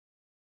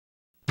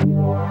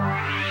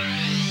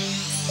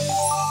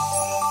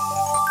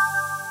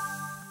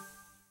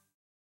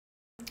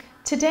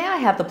Today I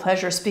have the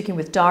pleasure of speaking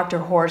with Dr.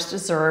 Horst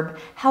Zerbe.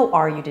 How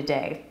are you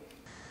today?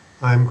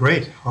 I'm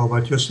great. How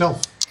about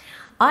yourself?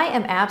 I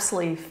am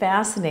absolutely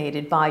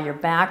fascinated by your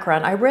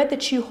background. I read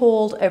that you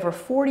hold over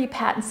 40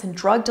 patents in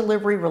drug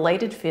delivery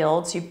related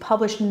fields. You've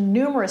published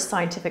numerous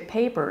scientific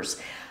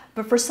papers,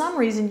 but for some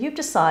reason you've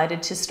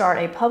decided to start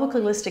a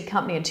publicly listed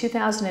company in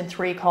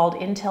 2003 called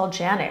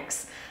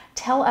IntelGenX.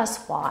 Tell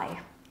us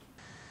why.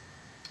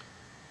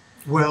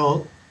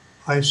 Well,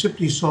 I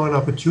simply saw an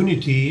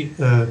opportunity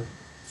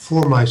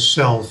for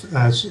myself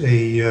as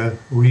a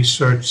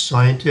research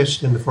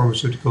scientist in the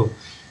pharmaceutical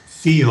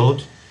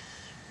field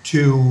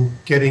to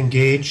get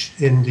engaged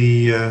in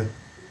the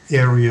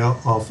area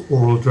of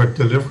oral drug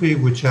delivery,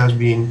 which has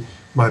been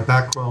my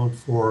background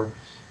for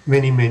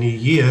many, many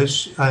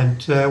years. And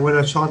when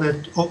I saw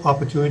that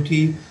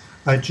opportunity,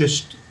 I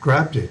just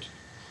grabbed it,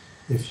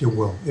 if you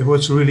will. It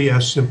was really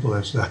as simple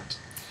as that.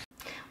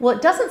 Well,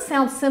 it doesn't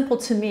sound simple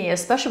to me,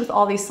 especially with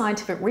all these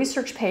scientific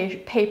research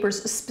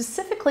papers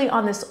specifically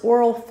on this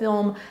oral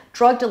film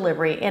drug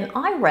delivery. And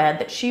I read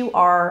that you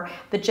are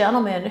the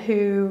gentleman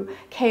who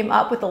came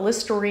up with the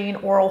Listerine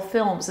oral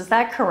films. Is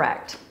that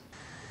correct?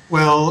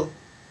 Well,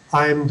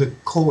 I'm the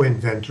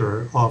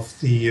co-inventor of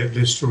the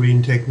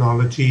Listerine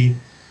technology,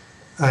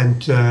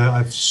 and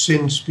I've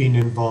since been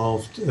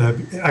involved,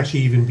 actually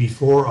even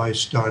before I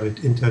started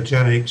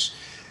IntelGenX,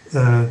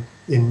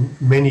 in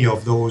many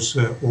of those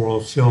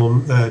oral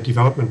film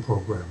development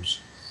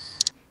programs.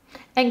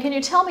 And can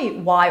you tell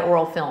me why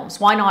oral films?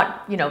 Why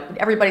not,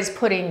 everybody's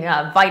putting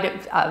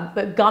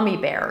gummy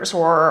bears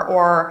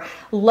or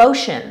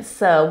lotions.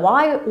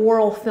 Why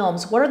oral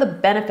films? What are the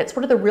benefits?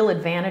 What are the real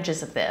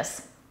advantages of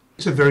this?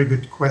 It's a very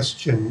good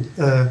question.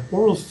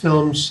 Oral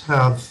films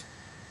have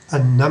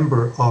a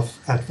number of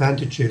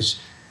advantages.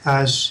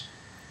 As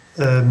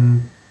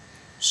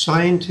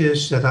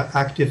scientists that are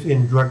active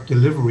in drug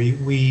delivery,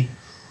 we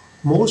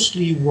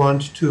mostly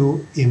want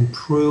to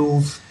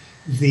improve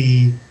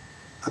the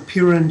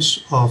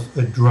appearance of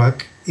a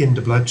drug in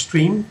the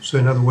bloodstream. So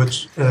in other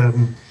words,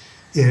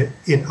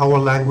 in our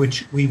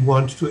language, we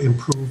want to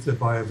improve the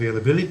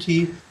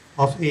bioavailability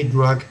of a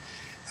drug.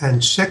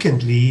 And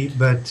secondly,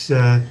 but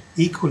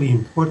equally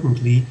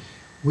importantly,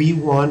 we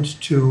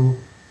want to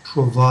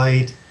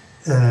provide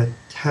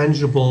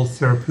tangible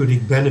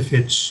therapeutic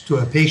benefits to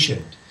a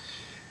patient.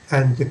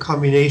 And the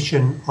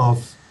combination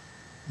of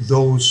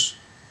those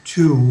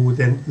two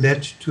then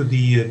led to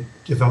the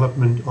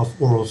development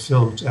of oral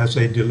films as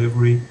a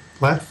delivery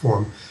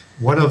platform.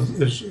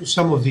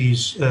 Some of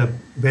these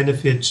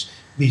benefits,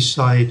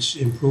 besides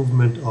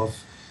improvement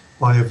of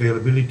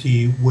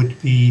bioavailability,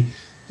 would be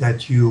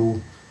that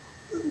you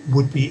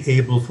would be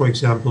able, for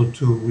example,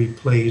 to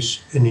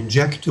replace an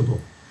injectable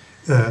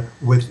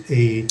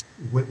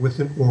with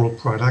an oral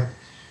product.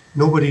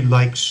 Nobody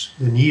likes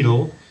the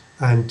needle,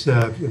 and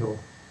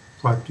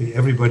practically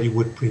everybody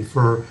would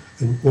prefer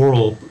an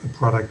oral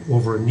product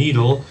over a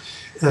needle.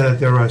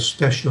 There are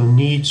special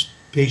needs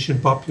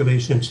patient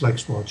populations like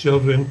small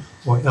children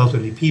or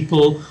elderly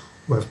people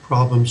who have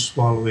problems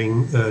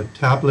swallowing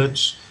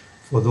tablets.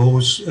 For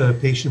those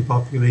patient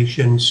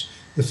populations,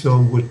 the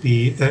film would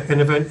be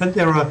an event. And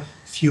there are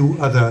few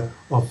other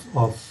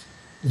of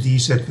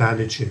these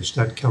advantages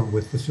that come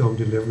with the film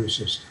delivery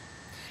system.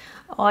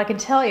 Well, I can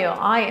tell you,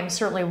 I am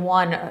certainly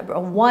one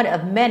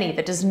of many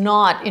that does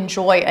not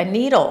enjoy a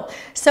needle.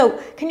 So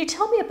can you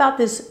tell me about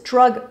this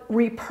drug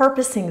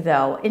repurposing,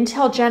 though?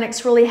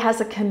 IntelGenX really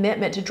has a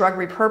commitment to drug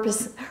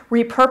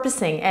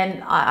repurposing,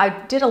 and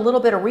I did a little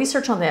bit of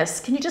research on this.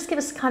 Can you just give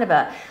us kind of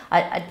a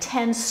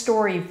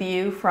 10-story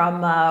view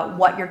from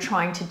what you're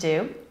trying to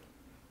do?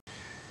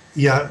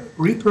 Yeah,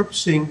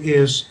 repurposing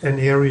is an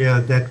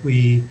area that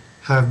we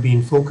have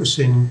been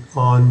focusing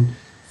on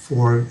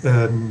for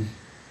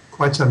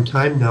quite some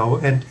time now,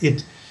 and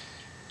it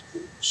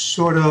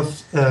sort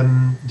of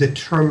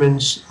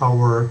determines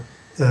our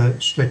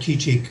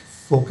strategic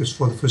focus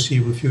for the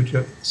foreseeable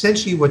future.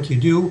 Essentially, what you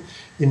do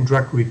in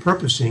drug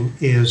repurposing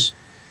is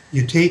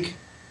you take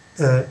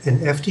an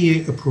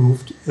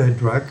FDA-approved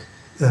drug,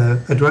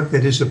 a drug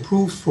that is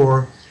approved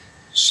for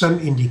some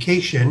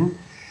indication,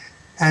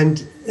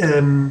 and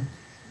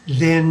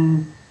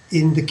then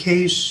in the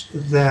case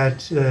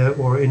that,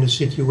 or in a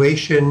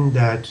situation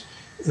that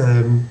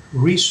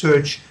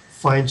research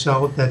finds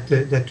out that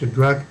the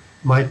drug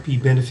might be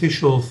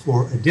beneficial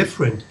for a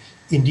different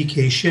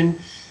indication,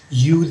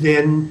 you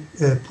then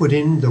put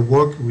in the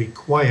work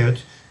required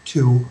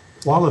to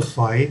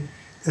qualify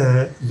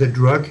the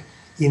drug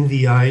in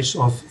the eyes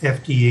of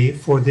FDA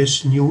for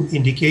this new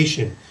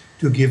indication.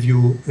 To give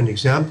you an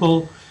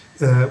example,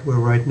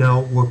 we're right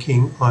now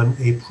working on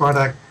a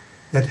product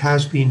that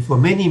has been for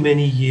many,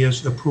 many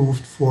years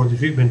approved for the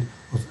treatment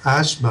of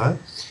asthma.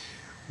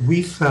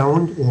 We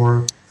found,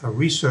 or a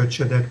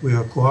researcher that we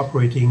are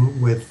cooperating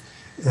with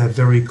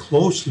very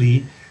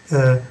closely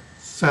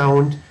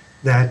found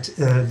that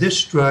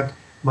this drug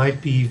might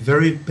be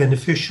very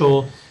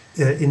beneficial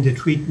in the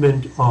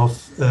treatment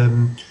of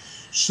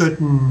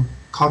certain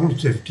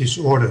cognitive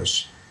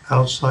disorders,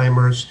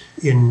 Alzheimer's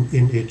in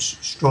its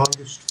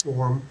strongest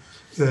form,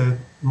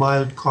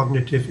 mild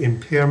cognitive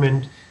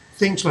impairment,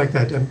 things like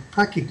that. And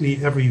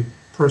practically every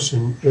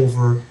person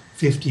over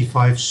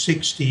 55,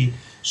 60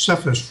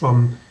 suffers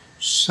from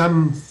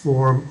some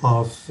form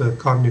of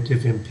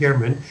cognitive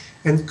impairment.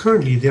 And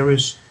currently there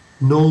is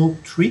no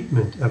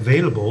treatment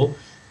available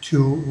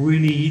to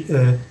really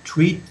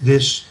treat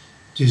this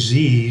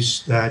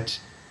disease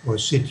or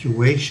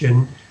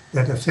situation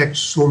that affects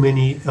so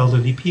many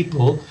elderly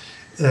people.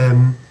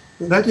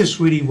 That is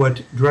really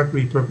what drug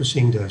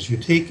repurposing does. You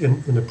take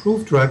an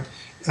approved drug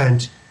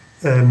and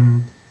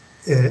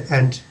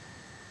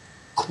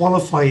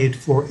qualify it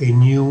for a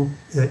new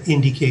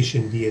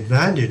indication. The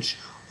advantage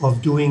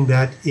of doing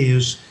that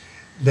is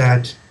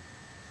that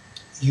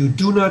you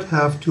do not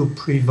have to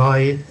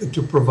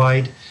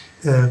provide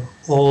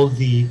all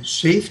the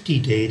safety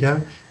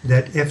data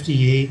that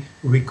FDA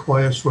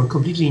requires for a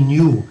completely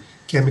new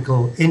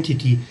chemical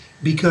entity,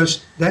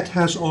 because that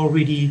has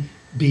already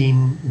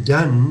been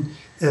done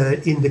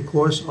in the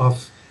course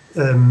of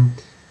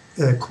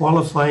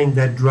qualifying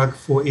that drug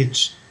for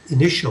its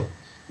initial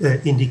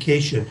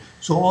indication.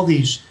 So all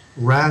these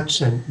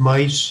rats and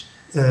mice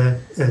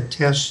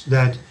tests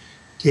that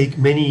take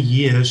many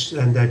years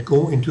and that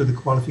go into the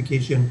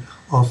qualification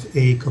of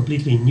a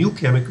completely new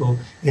chemical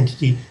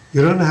entity,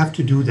 you don't have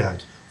to do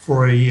that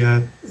for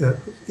in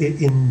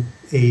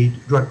a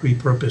drug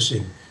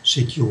repurposing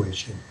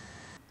situation.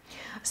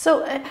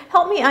 So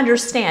help me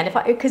understand,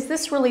 because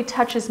this really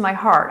touches my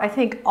heart. I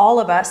think all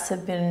of us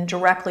have been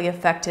directly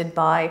affected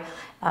by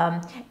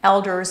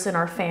elders in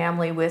our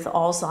family with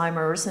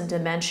Alzheimer's and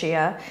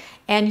dementia.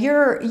 And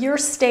you're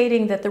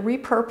stating that the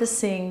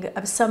repurposing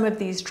of some of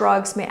these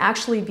drugs may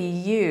actually be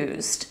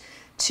used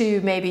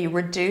to maybe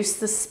reduce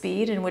the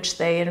speed in which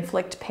they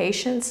inflict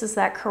patients. Is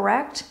that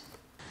correct?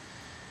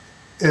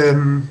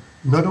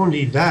 Not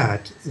only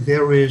that,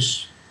 there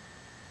is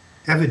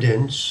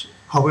evidence,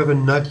 however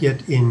not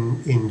yet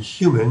in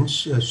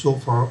humans, so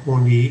far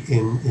only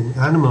in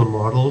animal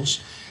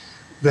models,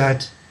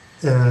 that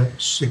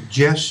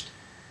suggest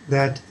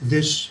that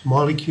this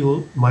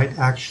molecule might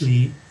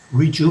actually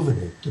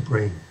rejuvenate the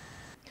brain.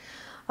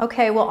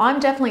 Okay, well, I'm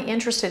definitely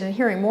interested in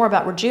hearing more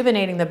about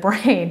rejuvenating the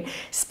brain,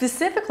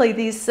 specifically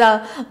these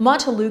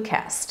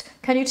montelukast.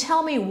 Can you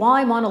tell me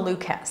why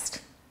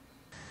montelukast?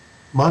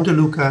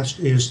 Montelukast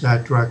is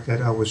that drug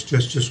that I was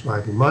just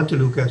describing.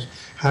 Montelukast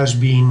has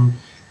been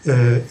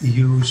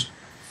used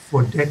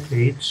for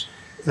decades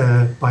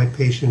by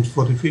patients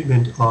for the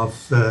treatment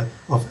of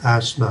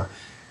asthma.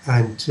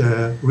 And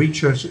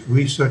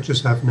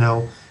researchers have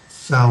now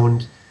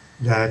found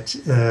that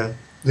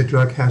the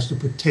drug has the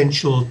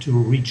potential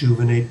to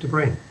rejuvenate the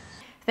brain.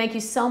 Thank you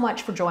so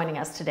much for joining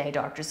us today,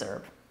 Dr.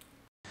 Zerbe.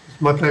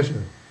 It's my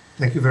pleasure.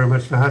 Thank you very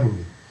much for having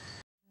me.